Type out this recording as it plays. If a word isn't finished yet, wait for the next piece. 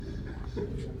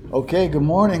Okay, good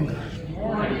morning. Good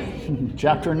morning.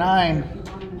 Chapter 9.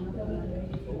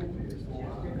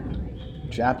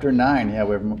 Chapter 9. Yeah,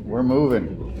 we're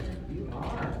moving.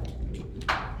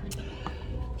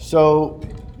 So,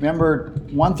 remember,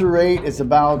 1 through 8 is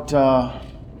about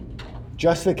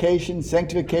justification,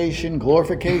 sanctification,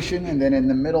 glorification, and then in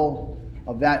the middle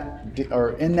of that,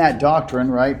 or in that doctrine,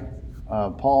 right,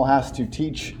 Paul has to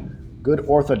teach good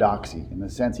orthodoxy. In the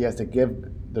sense, he has to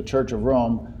give the Church of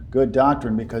Rome good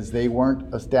doctrine because they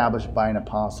weren't established by an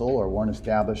apostle or weren't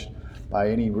established by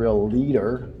any real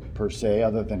leader per se,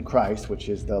 other than Christ, which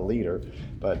is the leader.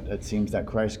 But it seems that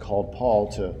Christ called Paul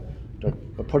to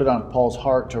put it on Paul's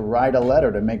heart to write a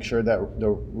letter to make sure that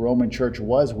the Roman church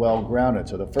was well grounded.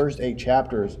 So the first 8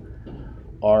 chapters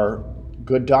are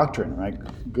good doctrine, right?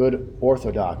 Good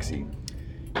orthodoxy.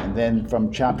 And then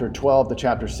from chapter 12 to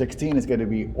chapter 16 is going to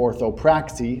be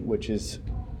orthopraxy, which is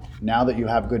now that you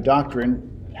have good doctrine,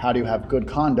 how do you have good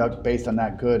conduct based on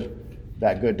that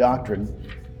good doctrine?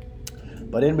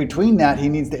 But in between that, he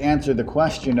needs to answer the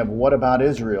question of what about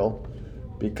Israel?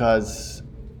 Because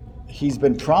he's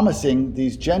been promising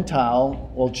these Jew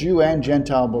and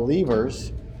Gentile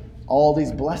believers all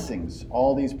these blessings,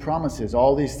 all these promises,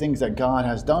 all these things that God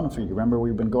has done for you. Remember,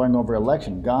 we've been going over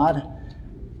election. God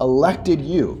elected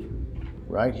you,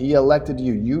 right? He elected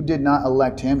you. You did not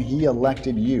elect him. He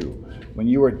elected you. When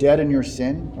you were dead in your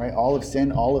sin, right? All have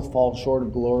sinned, all have fallen short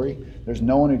of glory. There's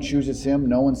no one who chooses him.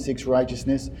 No one seeks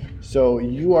righteousness. So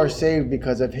you are saved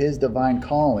because of his divine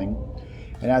calling.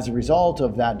 And as a result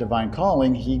of that divine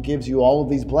calling, he gives you all of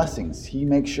these blessings. He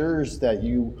makes sure that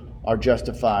you are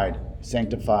justified,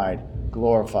 sanctified,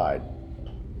 glorified.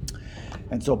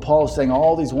 And so Paul is saying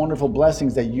all these wonderful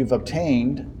blessings that you've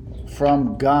obtained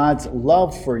from God's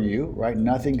love for you, right?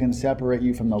 Nothing can separate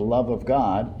you from the love of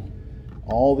God.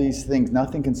 All these things,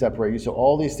 nothing can separate you. So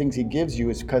all these things he gives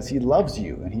you is because he loves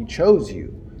you and he chose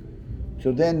you.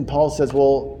 So then Paul says,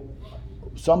 well,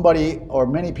 somebody or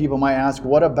many people might ask,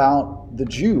 what about the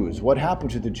Jews? What happened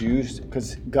to the Jews?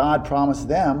 Because God promised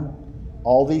them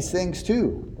all these things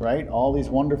too, right? All these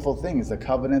wonderful things, the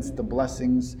covenants, the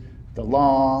blessings, the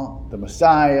law, the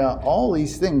Messiah, all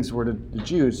these things were to the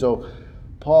Jews. So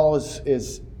Paul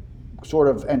is sort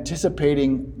of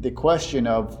anticipating the question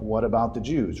of what about the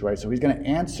Jews, right? So he's going to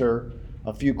answer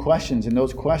a few questions, and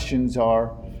those questions are,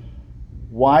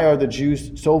 why are the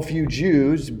Jews, so few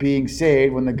Jews being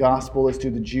saved when the gospel is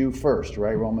to the Jew first,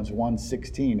 right? Romans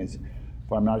 1:16 is,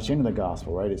 for I'm not ashamed of the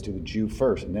gospel, right? It's to the Jew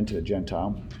first and then to the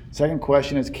Gentile. Second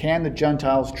question is, can the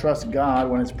Gentiles trust God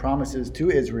when his promises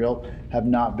to Israel have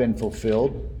not been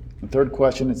fulfilled? The third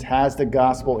question is, has the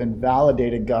gospel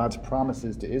invalidated God's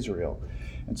promises to Israel?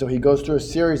 And so he goes through a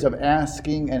series of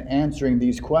asking and answering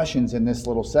these questions in this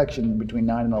little section between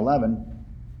 9 and 11.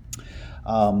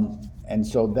 And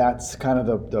so that's kind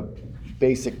of the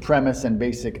basic premise and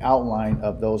basic outline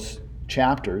of those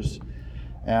chapters.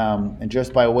 And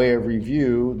just by way of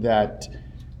review, that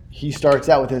he starts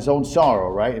out with his own sorrow,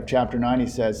 right? In chapter 9 he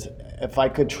says, if I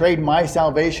could trade my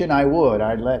salvation, I would.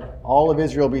 I'd let all of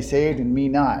Israel be saved and me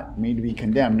not, me to be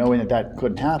condemned, knowing that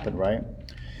couldn't happen, right?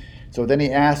 So then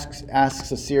he asks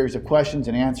a series of questions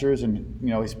and answers, and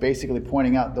he's basically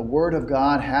pointing out the Word of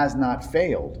God has not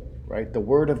failed, right? The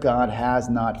Word of God has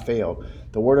not failed.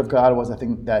 The Word of God was the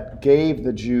thing that gave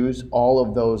the Jews all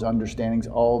of those understandings,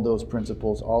 all of those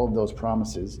principles, all of those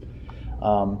promises.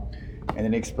 And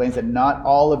then he explains that not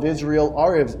all of Israel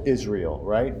are Israel,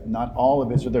 right? Not all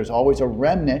of Israel. There's always a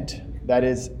remnant that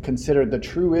is considered the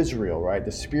true Israel, right?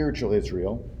 The spiritual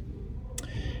Israel.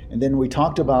 And then we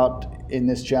talked about in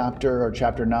this chapter, or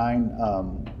chapter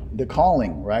 9, the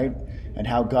calling, right? And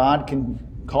how God can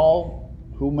call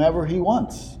whomever he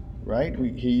wants, right?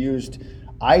 He used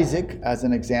Isaac as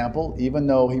an example, even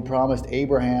though he promised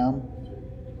Abraham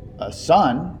a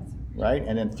son, right?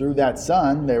 And then through that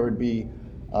son, there would be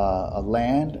a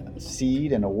land, a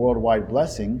seed, and a worldwide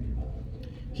blessing.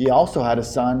 He also had a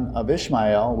son of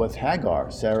Ishmael with Hagar,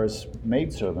 Sarah's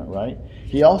maidservant, right?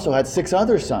 He also had 6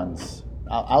 other sons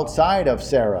outside of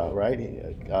Sarah,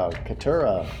 right?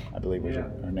 Keturah, I believe was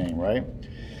her name, right?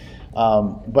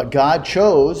 But God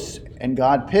chose and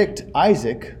God picked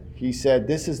Isaac. He said,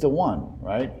 this is the one,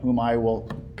 right, whom I will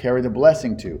carry the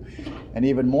blessing to. And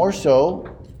even more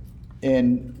so,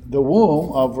 in the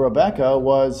womb of Rebekah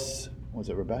was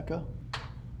it Rebekah?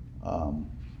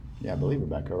 I believe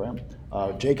Rebekah,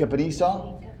 right? Jacob and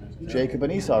Esau? Jacob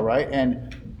and Esau, right?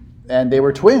 And they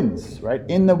were twins, right?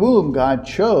 In the womb, God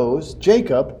chose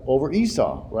Jacob over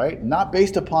Esau, right? Not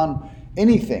based upon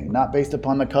anything, not based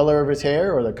upon the color of his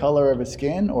hair or the color of his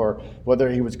skin or whether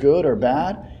he was good or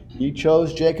bad. He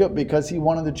chose Jacob because he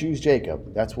wanted to choose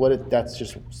Jacob. That's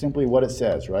just simply what it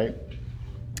says, right?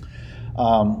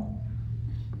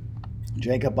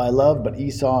 Jacob I loved, but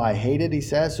Esau I hated, he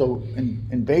says. So,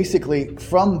 and basically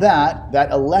from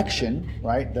that election,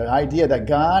 right, the idea that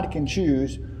God can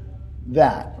choose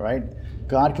that, right?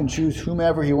 God can choose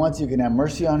whomever he wants. He can have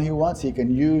mercy on who he wants. He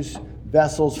can use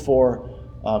vessels for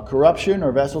corruption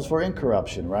or vessels for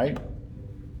incorruption, right?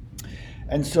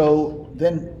 And so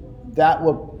then that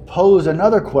would pose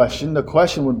another question. The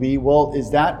question would be, well, is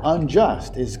that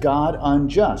unjust? Is God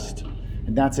unjust?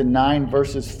 And that's in 9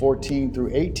 verses 14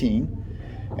 through 18.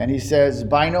 And he says,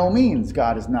 by no means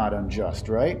God is not unjust,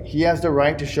 right? He has the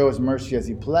right to show his mercy as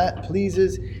he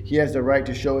pleases. He has the right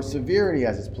to show his severity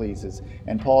as he pleases.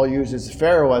 And Paul uses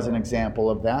Pharaoh as an example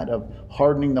of that, of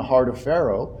hardening the heart of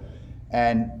Pharaoh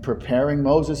and preparing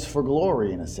Moses for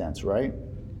glory in a sense, right?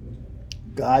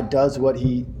 God does what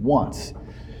he wants.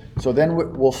 So then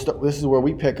this is where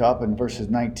we pick up in verses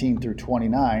 19 through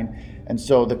 29. And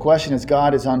so the question is,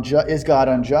 is God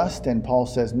unjust? And Paul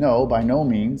says, no, by no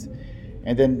means.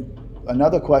 And then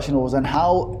another question was, and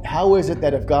how is it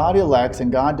that if God elects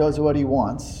and God does what he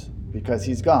wants, because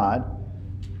he's God,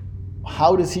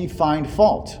 how does he find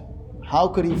fault? How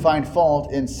could he find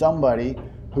fault in somebody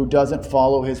who doesn't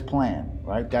follow his plan,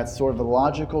 right? That's sort of the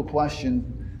logical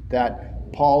question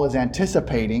that Paul is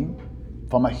anticipating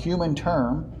from a human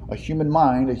term, a human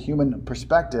mind, a human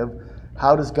perspective.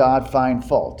 How does God find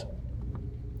fault?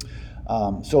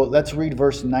 So let's read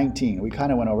verse 19. We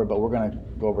kind of went over it, but we're going to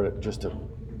go over it just to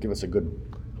give us a good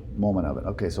moment of it.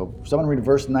 Okay, so someone read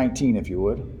verse 19, if you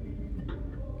would.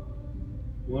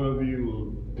 One of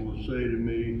you will say to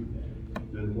me,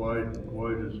 then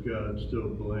why does God still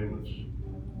blame us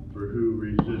for who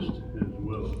resist his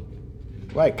will?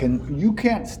 Right, you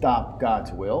can't stop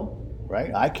God's will,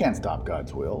 right? I can't stop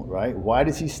God's will, right? Why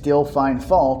does he still find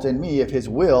fault in me if his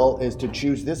will is to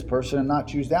choose this person and not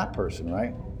choose that person,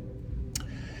 right?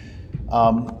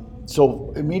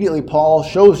 So immediately Paul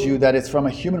shows you that it's from a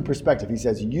human perspective. He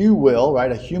says, you will,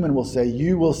 right? A human will say,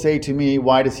 you will say to me,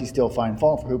 why does he still find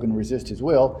fault? For who can resist his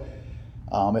will?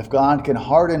 If God can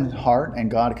harden heart and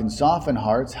God can soften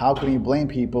hearts, how can he blame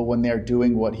people when they're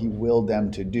doing what he willed them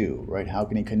to do, right? How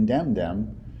can he condemn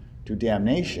them to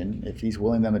damnation if he's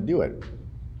willing them to do it?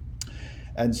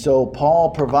 And so Paul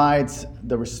provides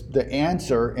the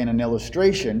answer in an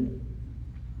illustration,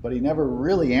 but he never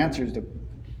really answers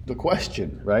the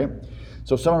question, right?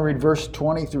 So someone read verse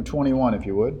 20 through 21, if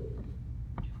you would.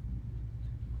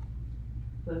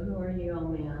 But who are you, O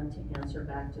man, to answer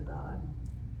back to God?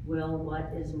 Will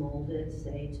what is molded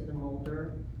say to the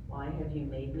molder, why have you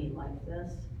made me like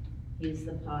this? He's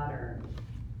the potter.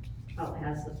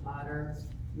 Has the potter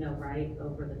no right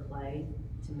over the clay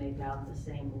to make out the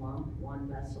same lump, one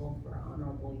vessel for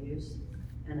honorable use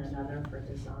and another for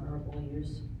dishonorable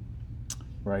use?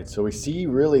 Right, so we see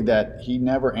really that he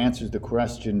never answers the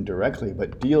question directly,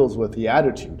 but deals with the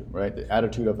attitude, right? The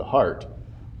attitude of the heart.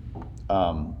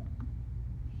 And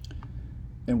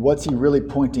what's he really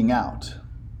pointing out?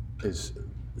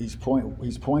 He's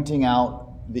pointing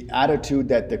out the attitude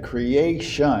that the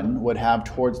creation would have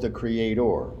towards the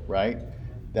Creator, right?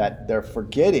 That they're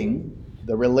forgetting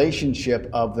the relationship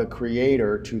of the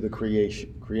Creator to the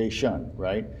creation,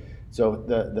 right? So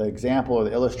the example or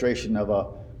the illustration of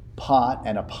a pot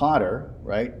and a potter,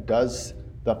 right? Does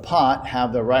the pot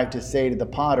have the right to say to the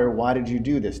potter, why did you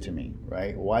do this to me,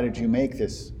 right? Why did you make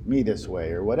me this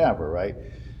way, or whatever, right?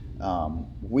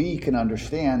 We can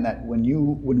understand that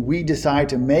when we decide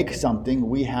to make something,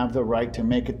 we have the right to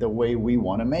make it the way we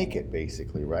want to make it,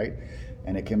 basically, right?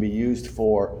 And it can be used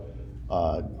for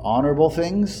honorable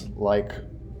things like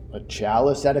a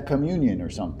chalice at a communion or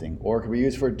something, or it can be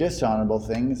used for dishonorable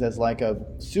things as like a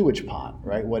sewage pot,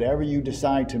 right? Whatever you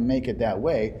decide to make it that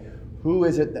way, who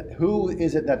is it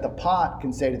that the pot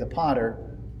can say to the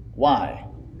potter, why,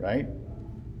 right?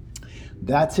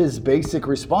 That's his basic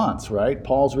response, right?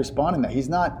 Paul's responding that. He's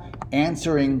not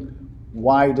answering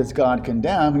why does God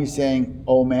condemn. He's saying,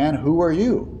 oh man, who are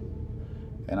you?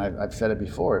 And I've said it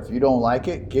before, if you don't like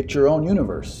it, get your own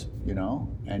universe,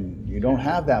 and you don't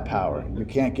have that power. You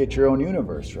can't get your own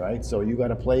universe, right? So you got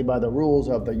to play by the rules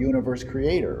of the universe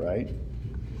creator, right?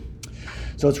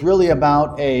 So it's really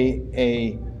about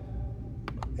a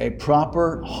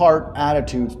proper heart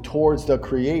attitude towards the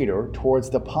creator, towards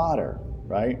the potter,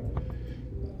 right?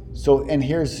 So, and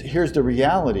here's the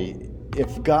reality.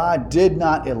 If God did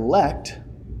not elect,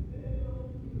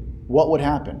 what would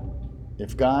happen?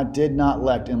 If God did not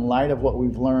elect, in light of what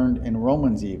we've learned in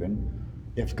Romans even,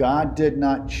 if God did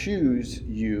not choose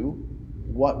you,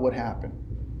 what would happen?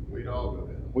 We'd all go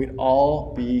down. We'd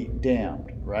all be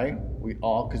damned, right? We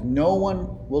all, because no one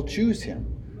will choose him.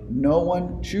 No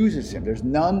one chooses him. There's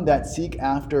none that seek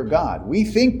after God. We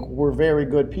think we're very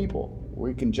good people.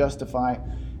 We can justify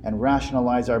and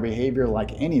rationalize our behavior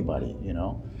like anybody,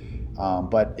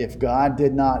 But if God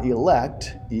did not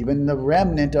elect even the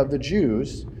remnant of the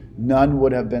Jews, none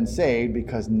would have been saved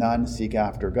because none seek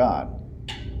after God.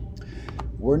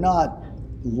 We're not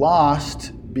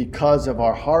lost because of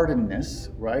our hardness,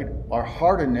 right? Our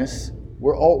hardness,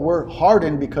 we're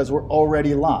hardened because we're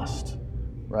already lost,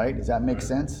 right? Does that make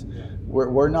sense?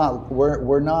 We're not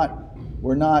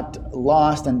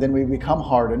lost and then we become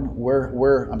hardened. We're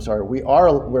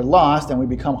lost and we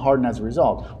become hardened as a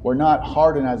result. We're not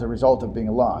hardened as a result of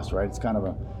being lost, right? It's kind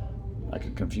of I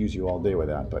could confuse you all day with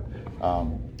that, but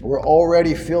we're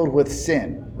already filled with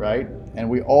sin, right? And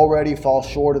we already fall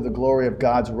short of the glory of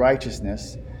God's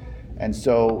righteousness. And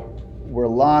so we're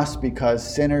lost because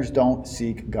sinners don't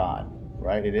seek God,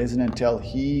 right? It isn't until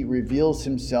he reveals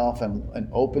himself and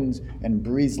opens and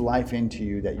breathes life into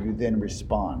you that you then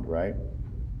respond, right?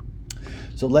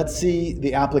 So let's see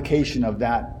the application of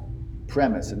that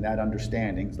premise and that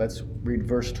understanding. Let's read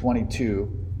verse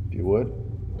 22, if you would.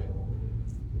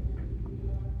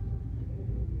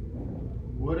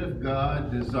 What if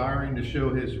God, desiring to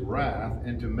show his wrath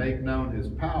and to make known his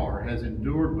power, has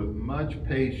endured with much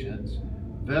patience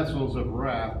vessels of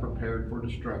wrath prepared for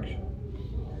destruction?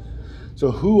 So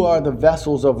who are the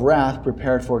vessels of wrath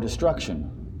prepared for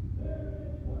destruction?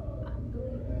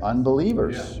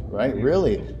 Unbelievers, right?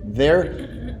 Really.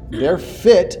 They're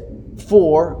fit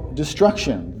for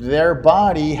destruction. Their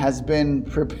body has been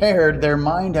prepared, their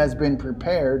mind has been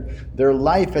prepared, their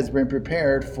life has been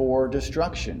prepared for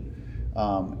destruction.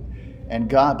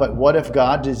 But what if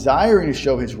God, desiring to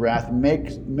show his wrath,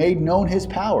 made known his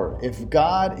power? If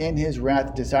God in his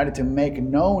wrath decided to make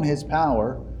known his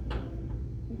power,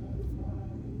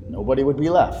 nobody would be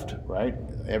left, right?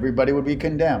 Everybody would be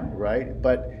condemned, right?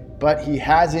 But he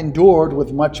has endured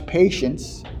with much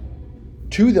patience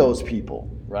to those people,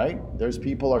 right? There's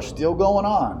people are still going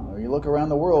on. You look around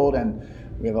the world and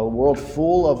we have a world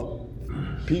full of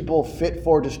people fit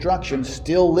for destruction,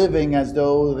 still living as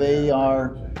though they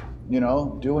are,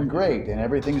 doing great and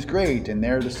everything's great and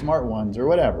they're the smart ones or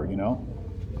whatever,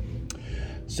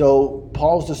 So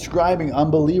Paul's describing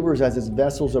unbelievers as his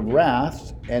vessels of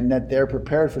wrath and that they're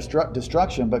prepared for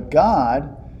destruction. But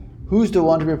God, who's the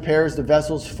one who prepares the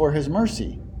vessels for his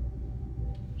mercy?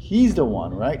 He's the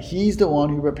one, right? He's the one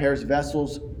who prepares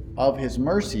vessels of his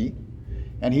mercy,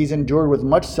 and he's endured with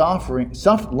much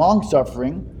long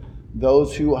suffering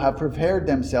those who have prepared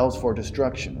themselves for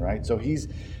destruction, right? So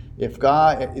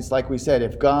it's like we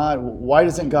said, why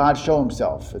doesn't God show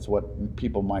himself? It's what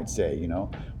people might say,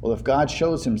 Well, if God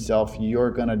shows himself,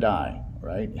 you're going to die,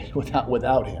 right?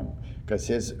 Without him, because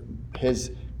his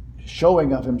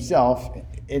showing of himself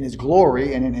in his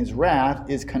glory and in his wrath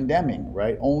is condemning,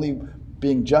 right? Only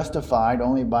being justified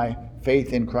only by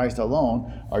faith in Christ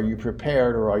alone are you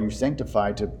prepared or are you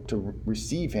sanctified to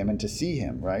receive him and to see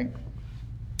him, right?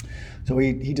 So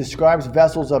he describes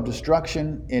vessels of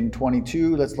destruction in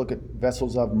 22. Let's look at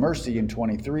vessels of mercy in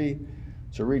 23.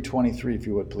 So read 23 if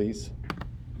you would, please.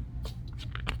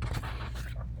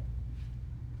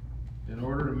 In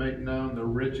order to make known the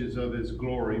riches of his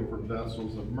glory for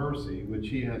vessels of mercy, which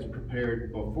he has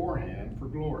prepared beforehand for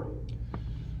glory.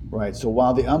 Right, so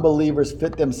while the unbelievers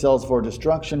fit themselves for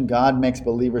destruction, God makes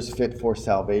believers fit for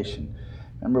salvation.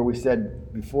 Remember we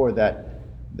said before that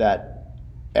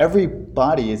every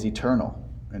body is eternal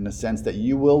in the sense that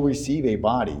you will receive a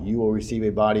body. You will receive a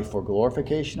body for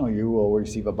glorification or you will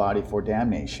receive a body for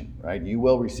damnation, right? You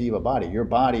will receive a body. Your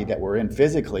body that we're in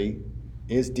physically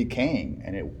is decaying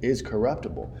and it is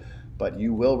corruptible, but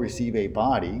you will receive a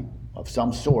body of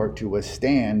some sort to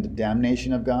withstand the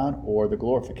damnation of God or the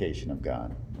glorification of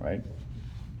God, right?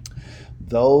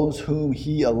 Those whom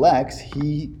he elects,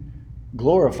 he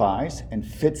glorifies and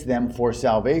fits them for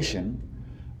salvation.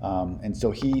 And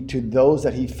so to those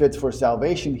that he fits for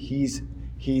salvation, he's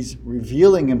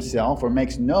revealing himself or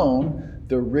makes known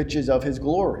the riches of his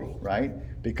glory,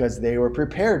 right? Because they were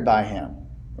prepared by him,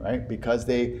 right? Because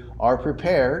they are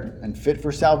prepared and fit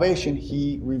for salvation,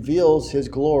 he reveals his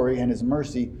glory and his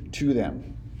mercy to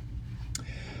them.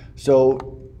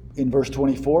 So in verse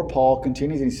 24, Paul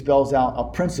continues and he spells out a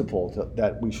principle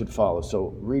that we should follow.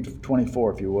 So read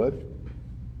 24 if you would.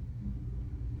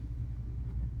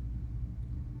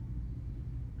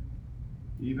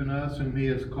 Even us whom he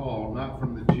has called, not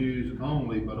from the Jews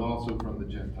only, but also from the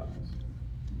Gentiles.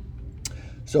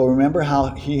 So remember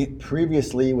how he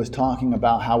previously was talking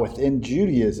about how within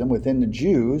Judaism, within the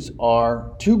Jews,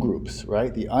 are two groups,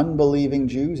 right? The unbelieving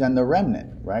Jews and the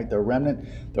remnant, right? The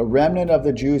remnant of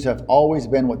the Jews have always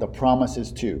been what the promise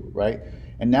is to, right?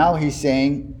 And now he's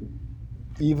saying,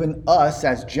 even us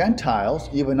as Gentiles,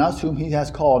 even us whom he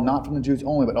has called, not from the Jews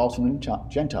only, but also from the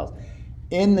Gentiles.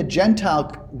 In the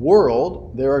Gentile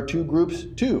world, there are two groups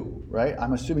too, right?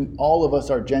 I'm assuming all of us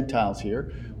are Gentiles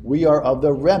here. We are of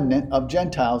the remnant of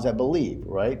Gentiles that believe,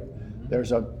 right?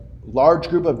 There's a large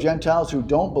group of Gentiles who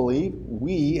don't believe.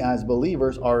 We, as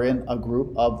believers, are in a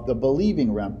group of the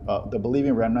believing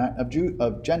remnant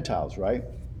of Gentiles, right?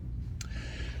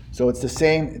 So it's the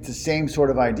same sort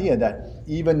of idea that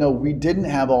even though we didn't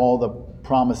have all the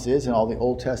promises and all the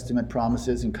Old Testament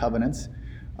promises and covenants,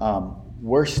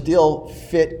 we're still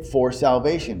fit for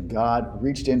salvation. God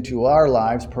reached into our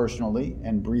lives personally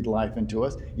and breathed life into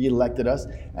us. He elected us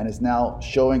and is now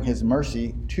showing his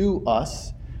mercy to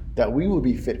us that we will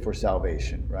be fit for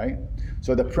salvation, right?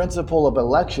 So the principle of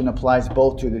election applies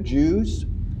both to the Jews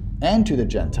and to the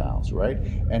Gentiles, right?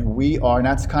 And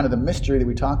that's kind of the mystery that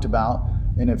we talked about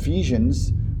in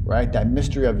Ephesians, right? That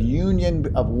mystery of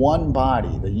union of one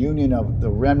body, the union of the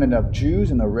remnant of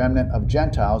Jews and the remnant of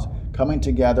Gentiles coming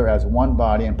together as one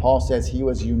body. And Paul says he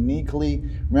was uniquely,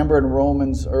 remember in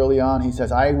Romans early on, he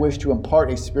says, I wish to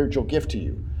impart a spiritual gift to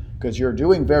you because you're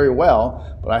doing very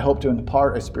well, but I hope to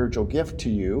impart a spiritual gift to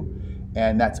you.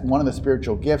 And that's one of the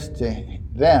spiritual gifts to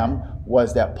them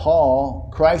was that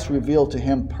Christ revealed to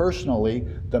him personally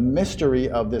the mystery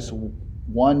of this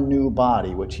one new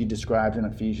body, which he describes in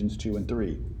Ephesians 2 and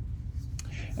 3.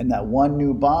 And that one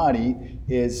new body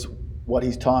is what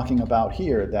he's talking about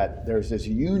here, that there's this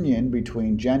union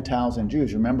between Gentiles and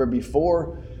Jews. Remember,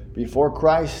 before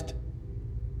Christ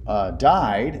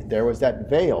died, there was that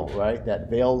veil, right? That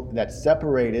veil that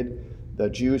separated the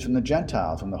Jews from the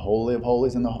Gentiles, from the Holy of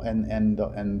Holies and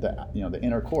the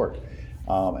inner court.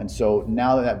 And so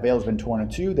now that veil has been torn in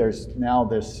two, there's now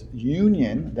this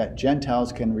union that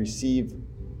Gentiles can receive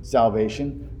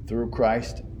salvation through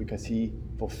Christ because he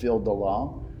fulfilled the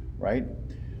law, right?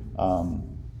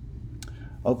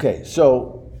 Okay,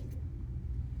 so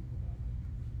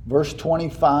verse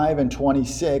 25 and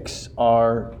 26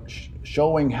 are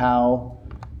showing how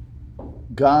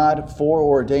God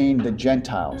foreordained the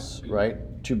Gentiles,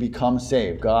 right, to become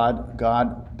saved.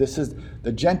 This is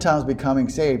the Gentiles becoming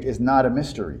saved is not a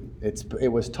mystery.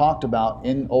 It was talked about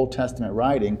in Old Testament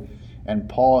writing, and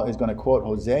Paul is going to quote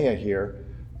Hosea here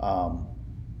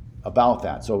about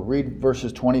that. So read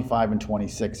verses 25 and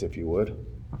 26, if you would.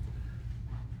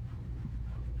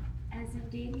 As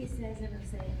indeed he says in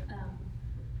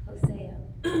Hosea,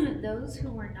 those who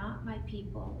were not my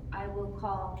people, I will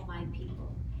call my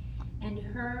people. And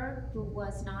her who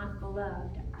was not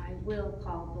beloved, I will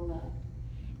call beloved.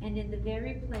 And in the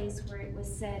very place where it was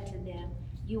said to them,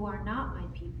 you are not my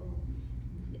people,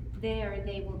 there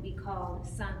they will be called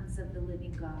sons of the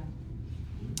living God.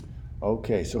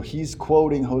 Okay, so he's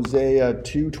quoting Hosea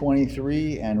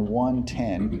 2:23 and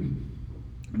 1:10.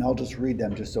 And I'll just read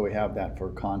them just so we have that for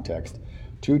context.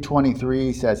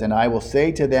 2:23 says, and I will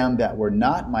say to them that were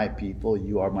not my people,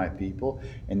 you are my people,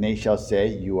 and they shall say,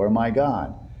 you are my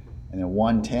God. And then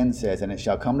 1:10 says, and it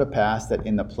shall come to pass that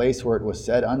in the place where it was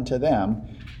said unto them,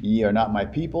 ye are not my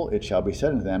people, it shall be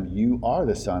said unto them, you are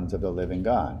the sons of the living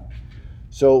God.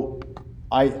 So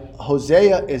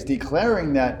Hosea is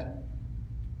declaring that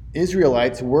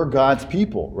Israelites were God's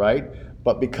people, right?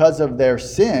 But because of their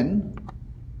sin,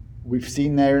 we've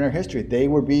seen there in our history, they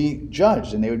would be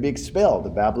judged and they would be expelled.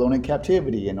 The Babylonian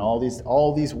captivity and all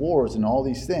these wars and all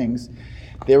these things,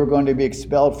 they were going to be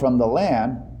expelled from the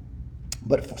land.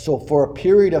 But so for a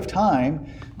period of time,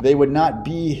 they would not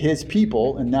be his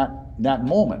people in that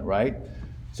moment, right?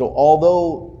 So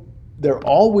although they're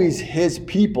always his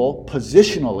people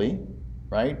positionally,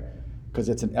 right? Because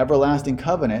it's an everlasting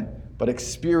covenant, but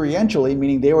experientially,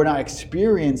 meaning they were not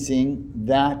experiencing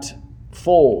that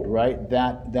fold, right?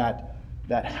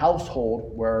 That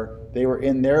household where they were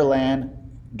in their land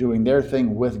doing their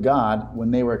thing with God. When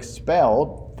they were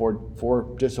expelled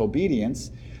for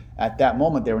disobedience, at that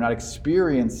moment they were not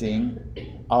experiencing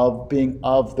of being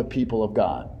of the people of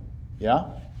God.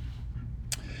 Yeah?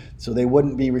 So they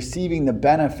wouldn't be receiving the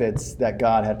benefits that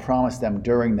God had promised them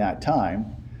during that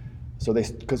time. So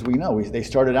because we know they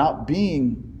started out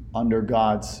being under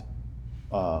God's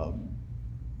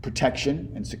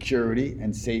protection and security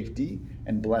and safety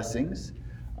and blessings,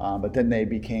 but then they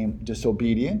became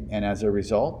disobedient, and as a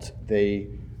result, they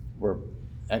were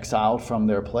exiled from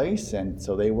their place, and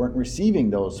so they weren't receiving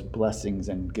those blessings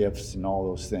and gifts and all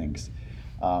those things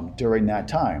during that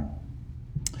time.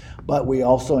 But we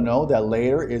also know that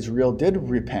later Israel did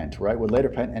repent, right? Would later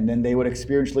repent, and then they would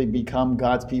experientially become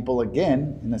God's people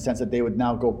again, in the sense that they would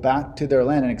now go back to their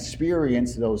land and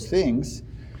experience those things.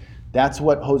 That's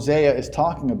what Hosea is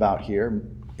talking about here.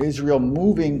 Israel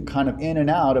moving kind of in and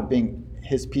out of being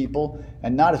his people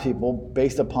and not his people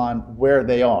based upon where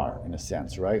they are, in a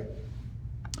sense, right?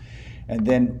 And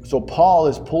then, so Paul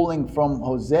is pulling from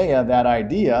Hosea that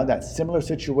idea, that similar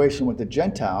situation with the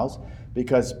Gentiles,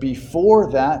 because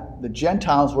before that, the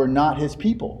Gentiles were not his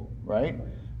people, right?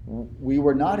 We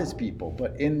were not his people.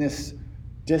 But in this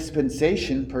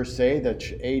dispensation, per se,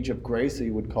 the age of grace,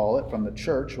 you would call it, from the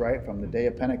church, right? From the day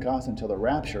of Pentecost until the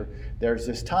rapture, there's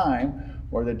this time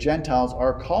where the Gentiles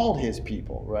are called his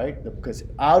people, right? Because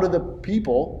out of the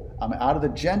people, out of the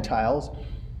Gentiles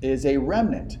is a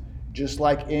remnant. Just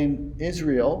like in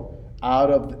Israel,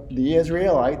 out of the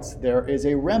Israelites, there is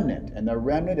a remnant. And the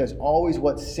remnant is always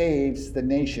what saves the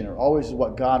nation, or always is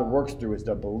what God works through, is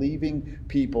the believing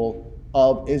people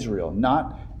of Israel.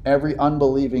 Not every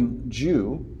unbelieving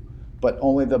Jew, but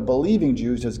only the believing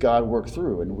Jews does God work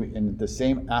through. And the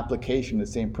same application, the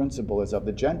same principle is of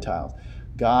the Gentiles.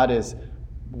 God is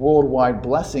worldwide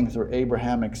blessing through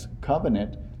Abrahamic's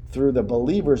covenant through the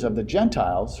believers of the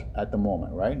Gentiles at the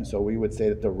moment, right? And so we would say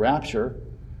that the rapture,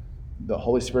 the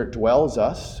Holy Spirit dwells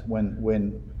us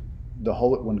when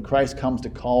Christ comes to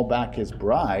call back his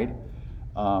bride.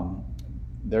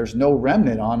 There's no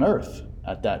remnant on earth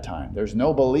at that time. There's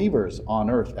no believers on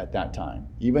earth at that time.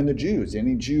 Even the Jews,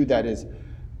 any Jew that is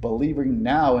believing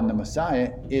now in the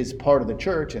Messiah is part of the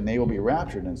church, and they will be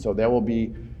raptured. And so there will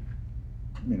be,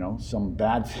 some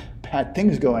bad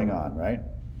things going on, right?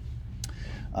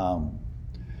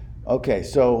 Okay,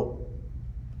 so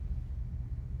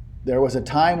there was a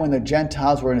time when the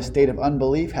Gentiles were in a state of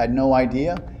unbelief, had no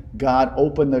idea. God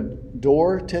opened the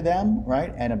door to them,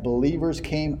 right? And believers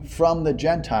came from the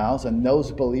Gentiles, and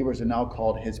those believers are now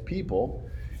called his people.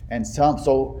 And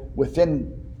so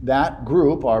within that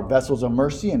group are vessels of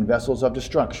mercy and vessels of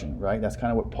destruction, right? That's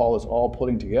kind of what Paul is all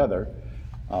putting together.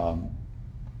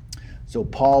 So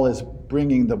Paul is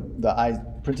bringing the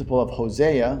principle of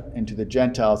Hosea into the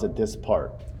Gentiles at this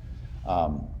part.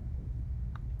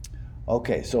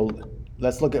 Okay, so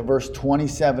let's look at verse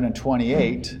 27 and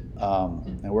 28,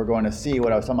 and we're going to see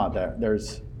what I was talking about there.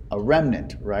 There's a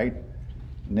remnant, right?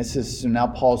 And this is, so now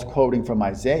Paul's quoting from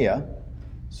Isaiah.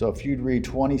 So if you'd read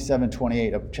 27,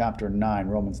 28 of chapter 9,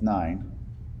 Romans 9.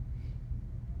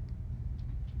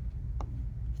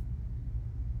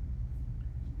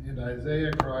 And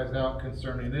Isaiah cries out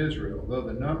concerning Israel, though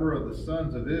the number of the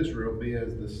sons of Israel be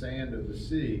as the sand of the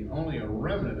sea, only a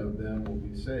remnant of them will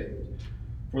be saved.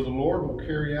 For the Lord will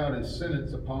carry out his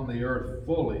sentence upon the earth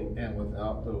fully and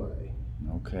without delay.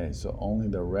 Okay, so only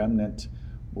the remnant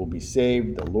will be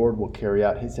saved. The Lord will carry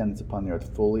out his sentence upon the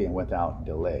earth fully and without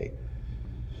delay.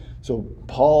 So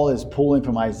Paul is pulling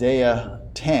from Isaiah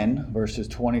 10, verses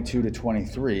 22 to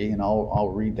 23, and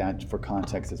I'll read that for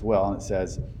context as well. And it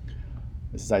says,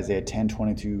 this is Isaiah 10,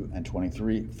 22 and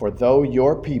 23. For though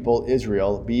your people,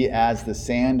 Israel, be as the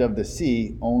sand of the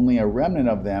sea, only a remnant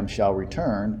of them shall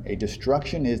return. A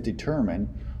destruction is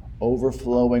determined,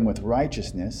 overflowing with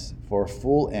righteousness for a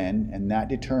full end, and that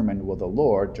determined will the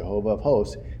Lord, Jehovah of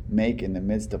hosts, make in the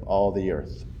midst of all the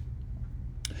earth.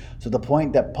 So the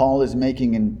point that Paul is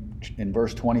making in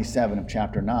verse 27 of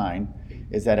chapter 9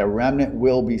 is that a remnant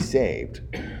will be saved.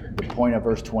 The point of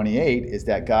verse 28 is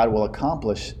that God will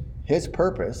accomplish his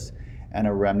purpose, and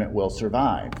a remnant will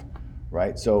survive,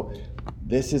 right? So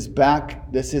this is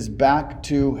back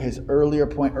to his earlier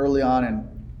point early on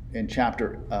in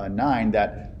chapter 9,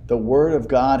 that the word of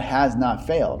God has not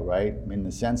failed, right? In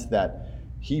the sense that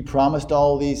he promised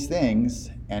all these things,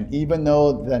 and even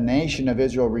though the nation of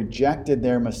Israel rejected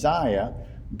their Messiah,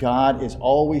 God is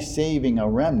always saving a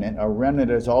remnant. A remnant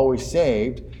is always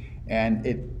saved, and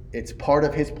it's part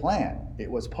of his plan. It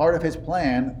was part of his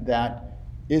plan that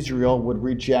Israel would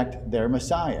reject their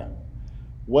Messiah.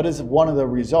 What is one of the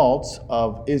results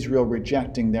of Israel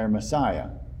rejecting their Messiah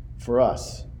for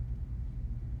us?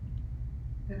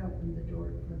 It opened the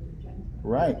door for the Gentiles.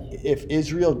 Right. If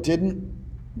Israel didn't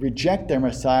reject their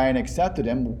Messiah and accepted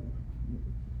him,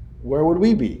 where would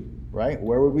we be? Right?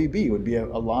 Where would we be? It would be a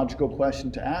logical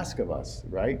question to ask of us,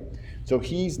 right? So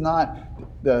he's not,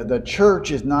 the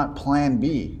church is not plan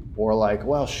B, or like,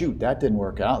 well, shoot, that didn't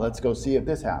work out. Let's go see if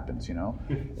this happens,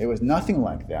 It was nothing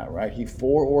like that, right? He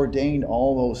foreordained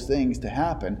all those things to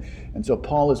happen. And so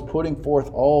Paul is putting forth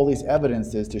all these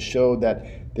evidences to show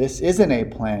that this isn't a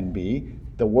plan B.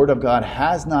 The Word of God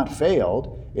has not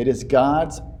failed. It is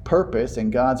God's purpose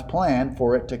and God's plan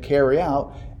for it to carry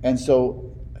out. And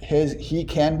so he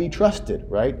can be trusted,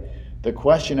 right? the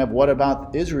question of what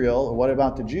about Israel or what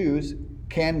about the Jews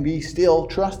can be still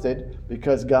trusted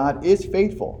because God is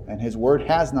faithful and his word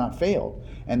has not failed.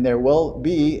 And there will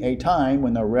be a time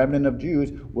when the remnant of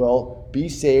Jews will be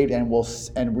saved and will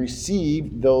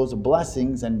receive those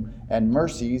blessings and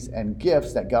mercies and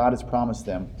gifts that God has promised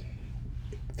them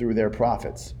through their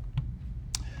prophets.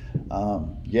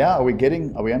 Are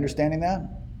we understanding that?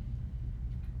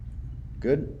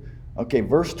 Good. Okay,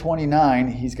 verse 29,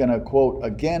 he's going to quote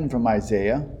again from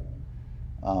Isaiah.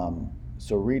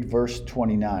 So read verse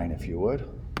 29, if you would.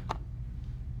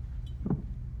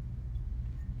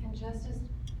 And just as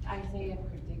Isaiah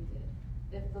predicted,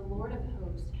 if the Lord of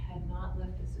hosts had not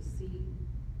left us a seed,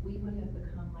 we would have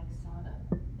become like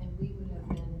Sodom, and we would have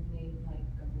been made like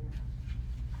Gomorrah.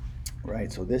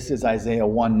 Right, so this is Isaiah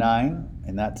 1:9,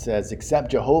 and that says, except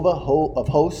Jehovah of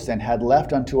hosts and had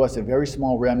left unto us a very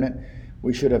small remnant,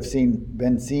 we should have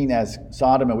been seen as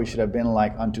Sodom, and we should have been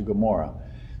like unto Gomorrah.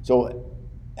 So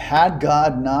had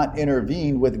God not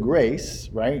intervened with grace,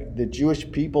 right, the Jewish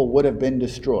people would have been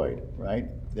destroyed, right?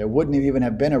 There wouldn't even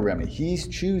have been a remnant. He's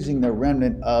choosing the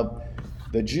remnant of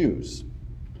the Jews.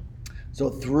 So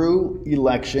through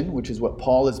election, which is what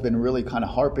Paul has been really kind of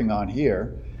harping on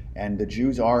here, and the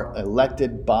Jews are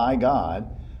elected by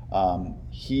God,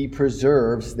 he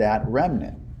preserves that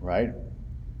remnant, right?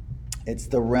 It's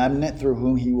the remnant through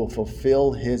whom he will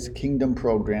fulfill his kingdom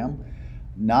program,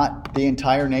 not the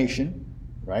entire nation,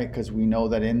 right? Because we know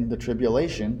that in the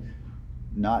tribulation,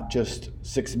 not just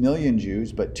 6 million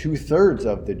Jews, but 2/3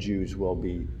 of the Jews will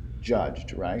be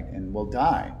judged, right? And will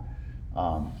die.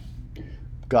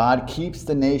 God keeps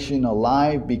the nation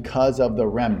alive because of the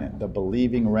remnant, the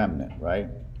believing remnant, right?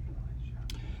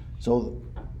 So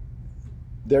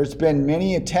there's been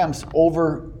many attempts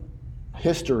over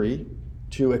history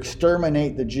to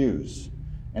exterminate the Jews.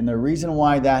 And the reason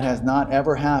why that has not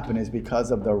ever happened is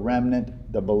because of the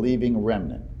remnant, the believing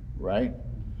remnant, right?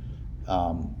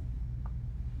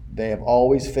 They have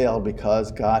always failed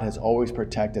because God has always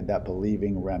protected that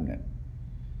believing remnant.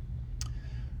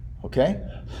 Okay?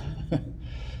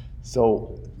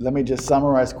 So let me just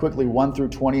summarize quickly 1 through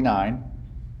 29.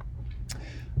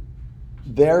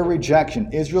 Their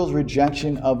rejection, Israel's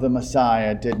rejection of the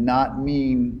Messiah, did not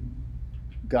mean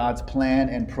God's plan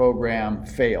and program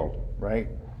failed, right?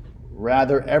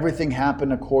 Rather, everything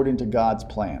happened according to God's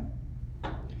plan.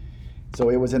 So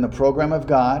it was in the program of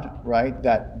God, right,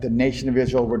 that the nation of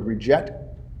Israel would reject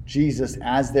Jesus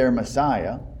as their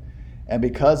Messiah. And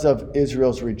because of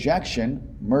Israel's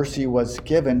rejection, mercy was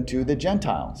given to the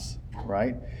Gentiles,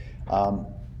 right?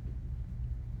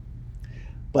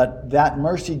 But that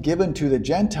mercy given to the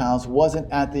Gentiles wasn't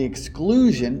at the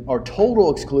exclusion or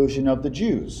total exclusion of the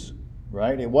Jews,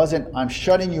 right? It wasn't, I'm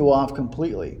shutting you off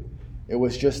completely. It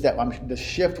was just that the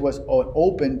shift was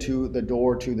open to the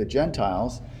door to the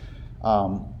Gentiles,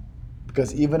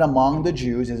 because even among the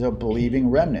Jews is a believing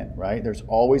remnant, right? There's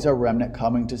always a remnant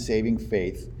coming to saving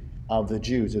faith of the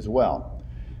Jews as well.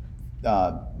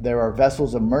 There are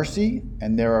vessels of mercy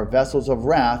and there are vessels of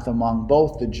wrath among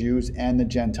both the Jews and the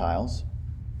Gentiles.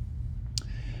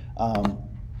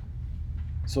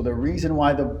 So the reason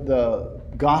why the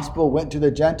gospel went to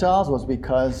the Gentiles was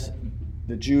because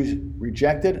the Jews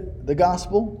rejected the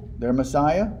gospel, their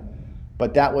Messiah,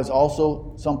 but that was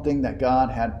also something that God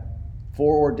had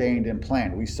foreordained and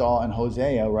planned. We saw in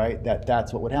Hosea, right,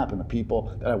 that's what would happen. The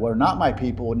people that were not my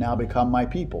people would now become my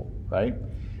people, right?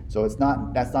 So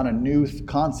that's not a new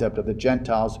concept of the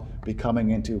Gentiles becoming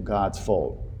into God's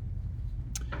fold.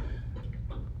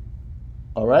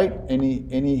 All right,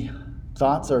 any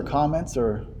thoughts or comments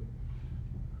or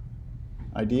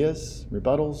ideas,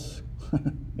 rebuttals,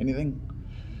 anything?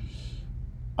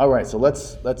 All right, so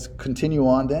let's continue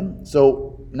on then.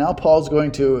 So now Paul's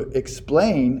going to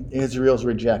explain Israel's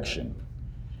rejection.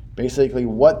 Basically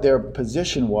what their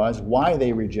position was, why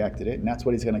they rejected it, and that's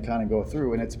what he's going to kind of go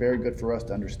through, and it's very good for us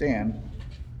to understand.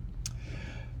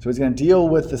 So he's going to deal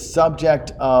with the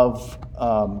subject of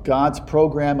God's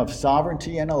program of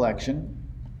sovereignty and election.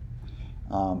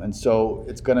 And so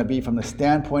it's going to be from the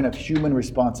standpoint of human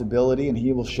responsibility, and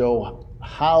he will show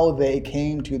how they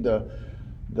came to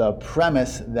the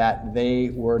premise that they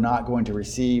were not going to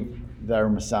receive their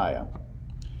Messiah.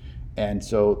 And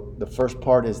so the first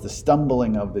part is the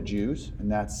stumbling of the Jews,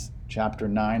 and that's chapter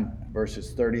 9,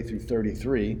 verses 30 through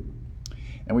 33.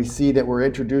 And we see that we're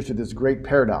introduced to this great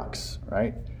paradox,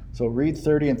 right? So read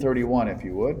 30 and 31 if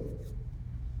you would.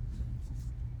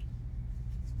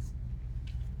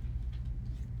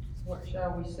 What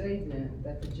shall we say then,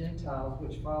 that the Gentiles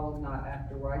which follow not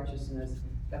after righteousness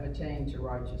have attained to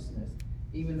righteousness,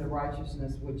 even the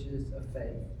righteousness which is of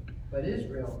faith? But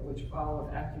Israel, which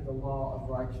followed after the law of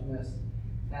righteousness,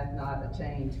 hath not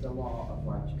attained to the law of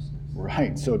righteousness.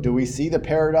 Right. So do we see the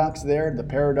paradox there? The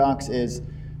paradox is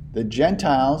the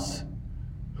Gentiles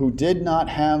who did not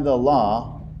have the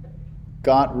law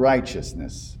got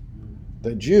righteousness.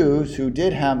 The Jews who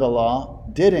did have the law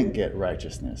didn't get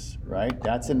righteousness, right?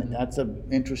 That's an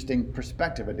interesting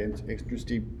perspective, an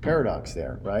interesting paradox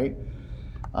there, right?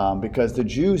 Because the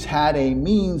Jews had a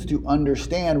means to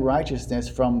understand righteousness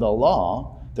from the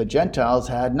law. The Gentiles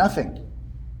had nothing.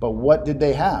 But what did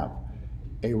they have?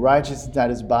 A righteousness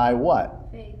that is by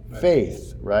what?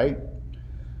 Faith, right?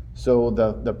 So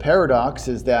the paradox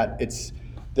is that it's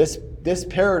this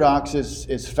paradox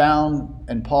is found,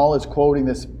 and Paul is quoting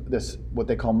this what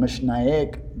they call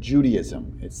Mishnaic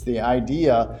Judaism. It's the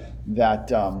idea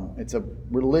that it's a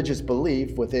religious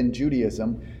belief within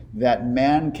Judaism that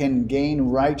man can gain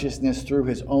righteousness through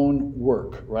his own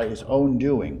work, right? His own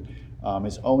doing,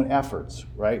 his own efforts,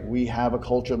 right? We have a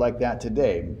culture like that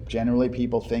today. Generally,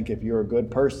 people think if you're a good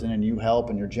person and you help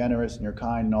and you're generous and you're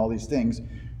kind and all these things,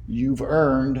 you've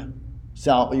earned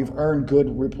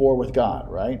good rapport with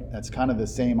God, right? That's kind of the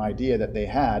same idea that they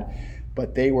had,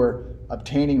 but they were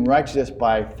obtaining righteousness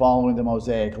by following the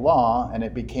Mosaic law, and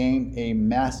it became a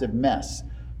massive mess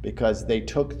because they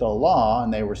took the law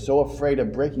and they were so afraid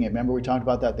of breaking it. Remember we talked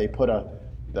about that? They put a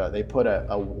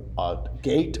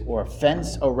gate or a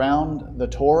fence around the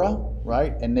Torah,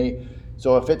 right? And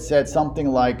so if it said something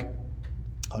like,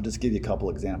 I'll just give you a couple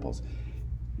examples.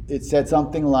 It said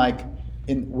something like,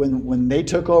 when they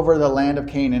took over the land of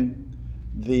Canaan,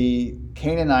 the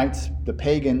Canaanites, the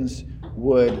pagans,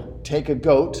 would take a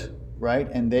goat, right,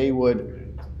 and they would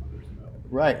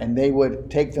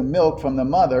take the milk from the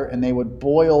mother and they would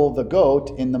boil the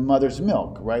goat in the mother's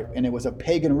milk, right? And it was a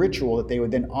pagan ritual that they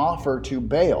would then offer to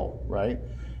Baal, right?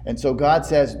 And so God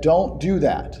says, don't do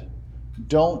that.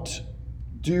 Don't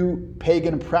do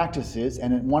pagan practices.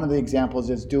 And one of the examples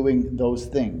is doing those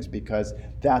things because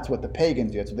that's what the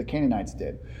pagans did. That's what the Canaanites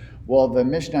did. Well, the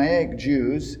Mishnaic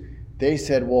Jews, they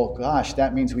said, well, gosh,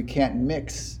 that means we can't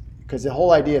mix, because the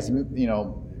whole idea is,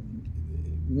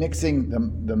 mixing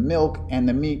the milk and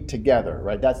the meat together,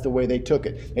 right? That's the way they took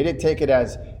it. They didn't take it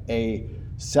as a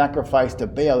sacrifice to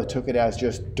Baal. They took it as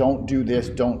just don't do this,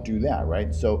 don't do that,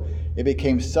 right? So it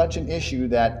became such an issue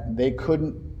that they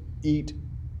couldn't eat,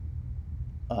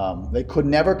 they could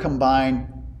never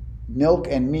combine milk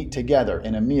and meat together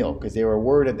in a meal because they were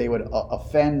worried that they would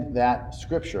offend that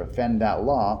scripture, offend that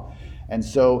law. And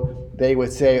so they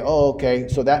would say, oh, okay,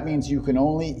 so that means you can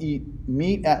only eat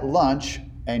meat at lunch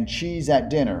and cheese at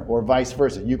dinner, or vice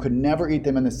versa. You could never eat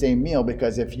them in the same meal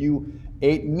because if you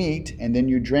ate meat and then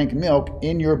you drank milk,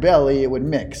 in your belly it would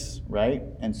mix, right?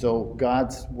 And so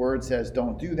God's word says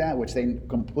don't do that, which they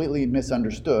completely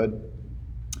misunderstood.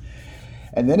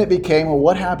 And then it became, well,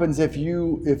 what happens if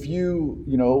you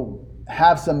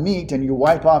have some meat and you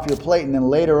wipe off your plate and then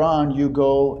later on you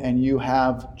go and you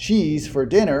have cheese for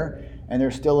dinner and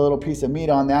there's still a little piece of meat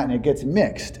on that and it gets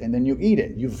mixed and then you eat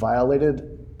it. You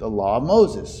violated the law of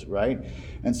Moses, right?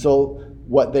 And so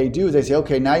what they do is they say,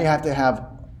 okay, now you have to have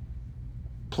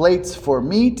plates for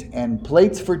meat and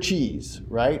plates for cheese,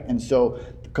 right? And so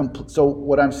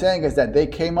what I'm saying is that they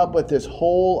came up with this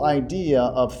whole idea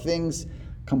of things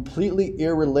completely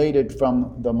irrelated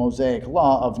from the Mosaic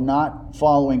law of not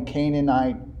following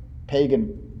Canaanite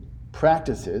pagan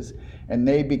practices, and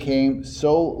they became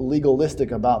so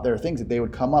legalistic about their things that they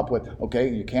would come up with, okay,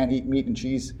 you can't eat meat and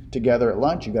cheese together at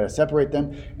lunch, you got to separate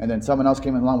them. And then someone else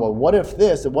came along, well, what if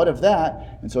this and what if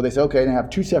that? And so they say, okay, they have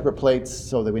two separate plates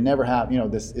so that we never have,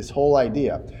 this whole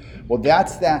idea. Well, that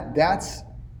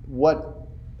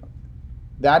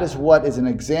is what is an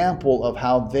example of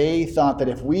how they thought that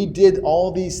if we did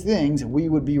all these things, we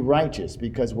would be righteous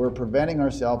because we're preventing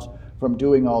ourselves from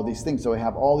doing all these things. So we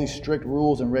have all these strict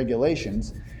rules and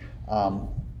regulations.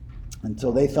 And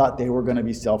so they thought they were going to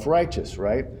be self-righteous,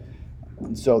 right?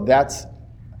 And so that's,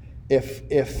 if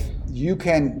you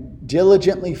can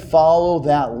diligently follow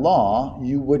that law,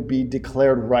 you would be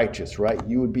declared righteous, right?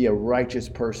 You would be a righteous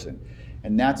person.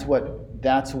 And that's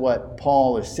what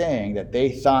Paul is saying, that they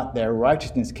thought their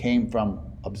righteousness came from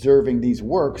observing these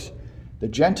works. The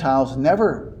Gentiles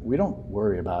we don't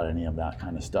worry about any of that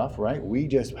kind of stuff, right? We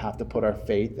just have to put our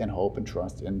faith and hope and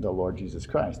trust in the Lord Jesus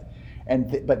Christ. So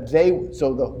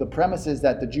the premise is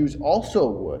that the Jews also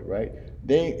would, right?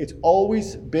 It's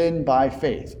always been by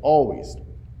faith, always.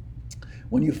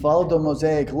 When you followed the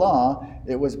Mosaic law,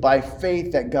 it was by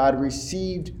faith that God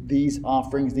received these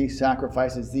offerings, these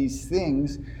sacrifices, these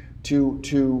things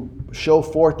to show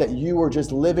forth that you were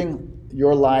just living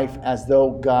your life as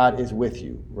though God is with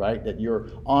you, right? That you're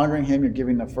honoring him, you're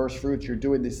giving the first fruits, you're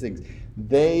doing these things.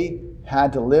 They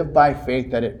had to live by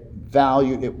faith that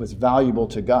it was valuable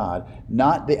to God,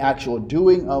 not the actual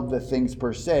doing of the things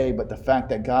per se, but the fact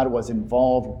that God was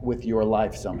involved with your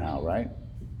life somehow, right?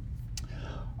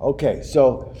 Okay,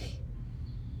 so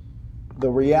the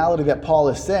reality that Paul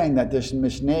is saying, that this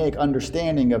Mishnaic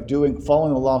understanding of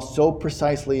following the law so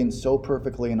precisely and so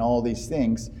perfectly and all these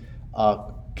things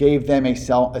gave them a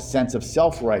sense of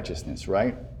self-righteousness,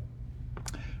 right?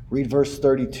 Read verse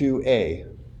 32a.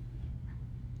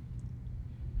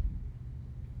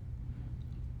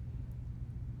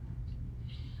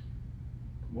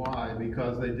 Why?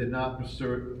 Because they did not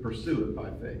pursue it by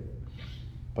faith.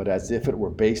 But as if it were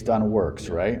based on works,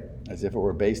 right? As if it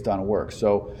were based on works.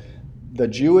 So the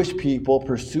Jewish people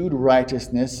pursued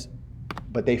righteousness,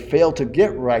 but they failed to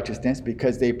get righteousness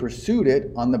because they pursued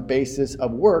it on the basis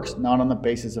of works, not on the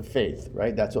basis of faith,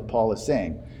 right? That's what Paul is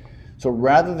saying. So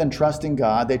rather than trusting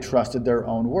God, they trusted their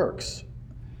own works.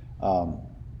 And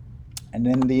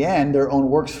in the end, their own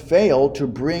works failed to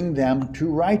bring them to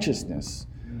righteousness,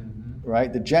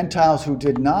 right? The Gentiles who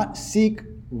did not seek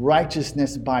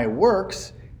righteousness by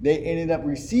works, they ended up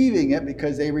receiving it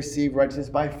because they received righteousness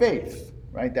by faith,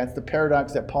 right? That's the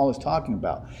paradox that Paul is talking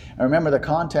about. And remember, the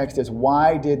context is,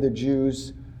 why did the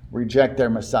Jews reject their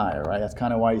Messiah, right? That's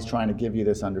kind of why he's trying to give you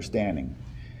this understanding.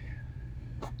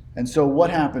 And so what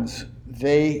happens?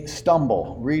 They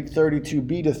stumble. Read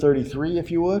 32b to 33,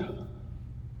 if you would.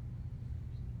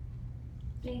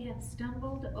 They have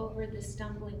stumbled over the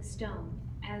stumbling stone,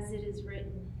 as it is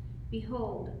written,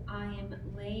 Behold, I am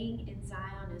laying in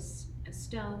Zion a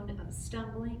stone of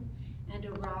stumbling and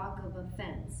a rock of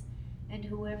offense, and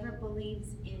whoever believes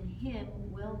in him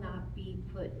will not be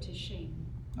put to shame.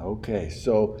 Okay,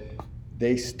 so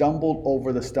they stumbled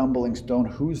over the stumbling stone.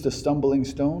 Who's the stumbling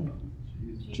stone?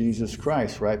 Jesus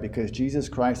Christ, right? Because Jesus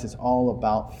Christ is all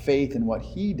about faith in what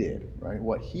he did, right?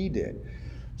 What he did.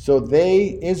 So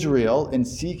they, Israel, in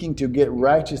seeking to get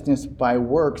righteousness by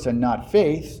works and not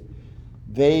faith,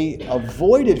 they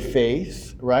avoided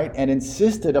faith, right, and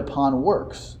insisted upon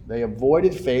works. They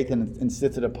avoided faith and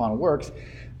insisted upon works.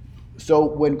 So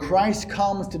when Christ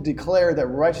comes to declare that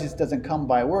righteousness doesn't come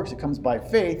by works, it comes by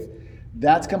faith,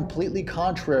 that's completely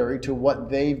contrary to what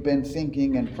they've been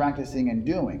thinking and practicing and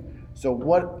doing. So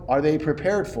what are they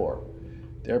prepared for?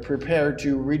 They're prepared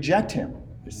to reject him,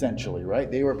 essentially, right?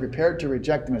 They were prepared to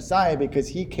reject the Messiah because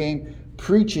he came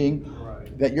preaching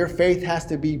that your faith has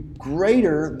to be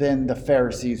greater than the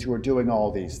Pharisees who are doing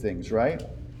all these things, right?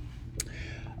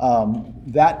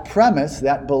 That premise,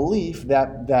 that belief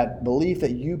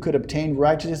that you could obtain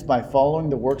righteousness by following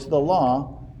the works of the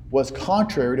law was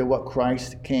contrary to what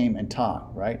Christ came and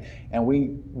taught, right? And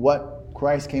what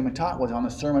Christ came and taught was on the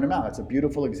Sermon on the Mount. That's a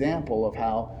beautiful example of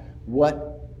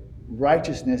what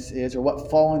righteousness is, or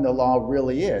what following the law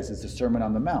really is the Sermon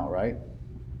on the Mount, right?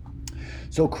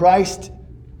 So Christ,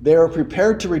 they were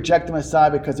prepared to reject the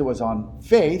Messiah because it was on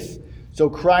faith. So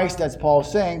Christ, as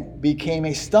Paul's saying, became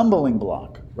a stumbling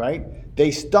block, right?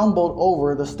 They stumbled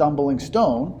over the stumbling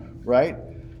stone, right?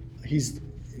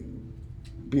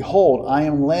 Behold, I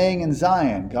am laying in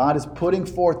Zion. God is putting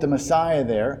forth the Messiah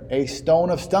there, a stone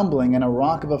of stumbling and a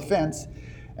rock of offense,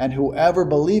 and whoever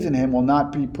believes in him will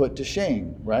not be put to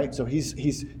shame, right? So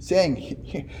he's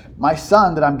saying, my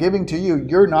son that I'm giving to you,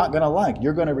 you're not going to like.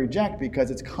 You're going to reject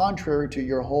because it's contrary to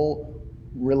your whole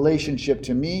relationship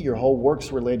to me, your whole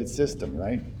works-related system,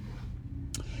 right?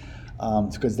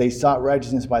 It's because they sought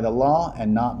righteousness by the law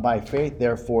and not by faith,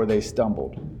 therefore they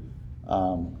stumbled.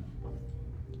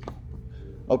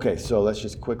 Okay, so let's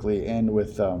just quickly end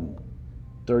with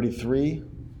 33.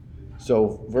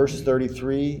 So verse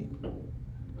 33.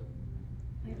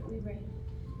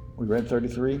 We read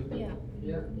 33? Yeah.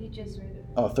 Yeah. You just read it.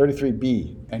 Oh,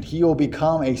 33b. And he will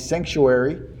become a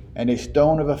sanctuary and a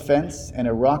stone of offense and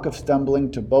a rock of stumbling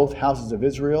to both houses of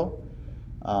Israel,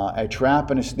 a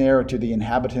trap and a snare to the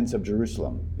inhabitants of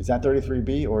Jerusalem. Is that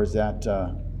 33b, or is that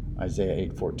Isaiah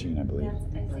 8:14, I believe?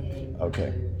 That's Isaiah 8.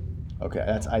 Okay,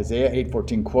 that's Isaiah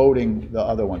 8:14, quoting the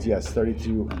other ones. Yes,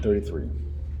 32 and 33.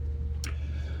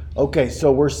 Okay,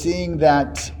 so we're seeing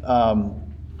that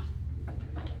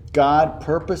God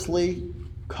purposely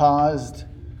caused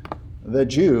the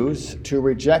Jews to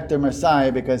reject their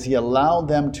Messiah because he allowed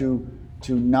them to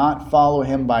not follow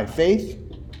him by faith,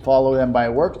 follow them by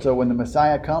works. So when the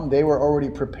Messiah come, they were already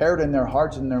prepared in their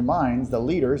hearts and their minds, the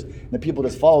leaders, the people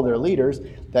just follow their leaders,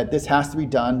 that this has to be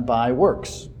done by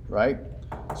works, right?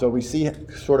 So we see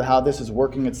sort of how this is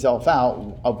working itself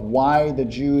out of why the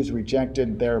Jews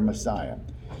rejected their Messiah.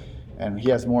 And he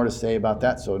has more to say about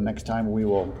that, so next time we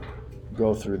will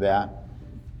go through that.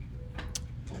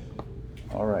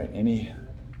 All right, any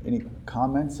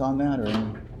comments on that or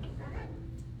any?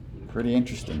 Pretty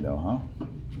interesting though,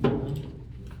 huh?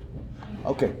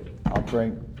 Okay, I'll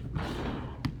pray.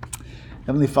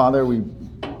 Heavenly Father, we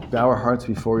bow our hearts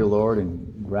before you, Lord,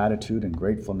 in gratitude and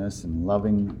gratefulness and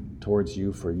loving towards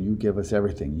you, for you give us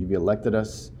everything. You've elected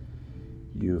us,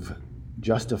 you've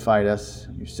justified us,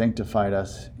 you've sanctified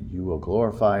us, you will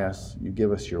glorify us, you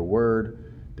give us your word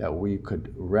that we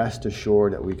could rest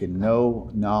assured, that we can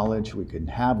know knowledge, we can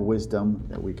have wisdom,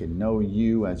 that we can know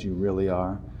you as you really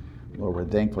are. Lord, we're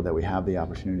thankful that we have the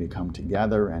opportunity to come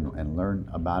together and learn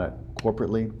about it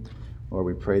corporately. Lord,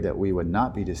 we pray that we would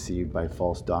not be deceived by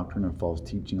false doctrine or false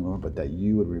teaching, Lord, but that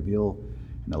you would reveal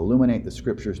and illuminate the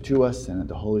scriptures to us, and that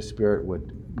the Holy Spirit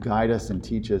would guide us and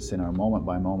teach us in our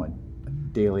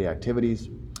moment-by-moment daily activities.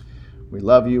 We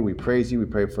love you, we praise you, we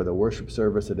pray for the worship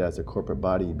service, that as a corporate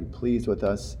body you'd be pleased with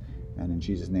us, and in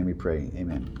Jesus' name we pray,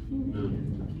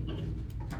 amen.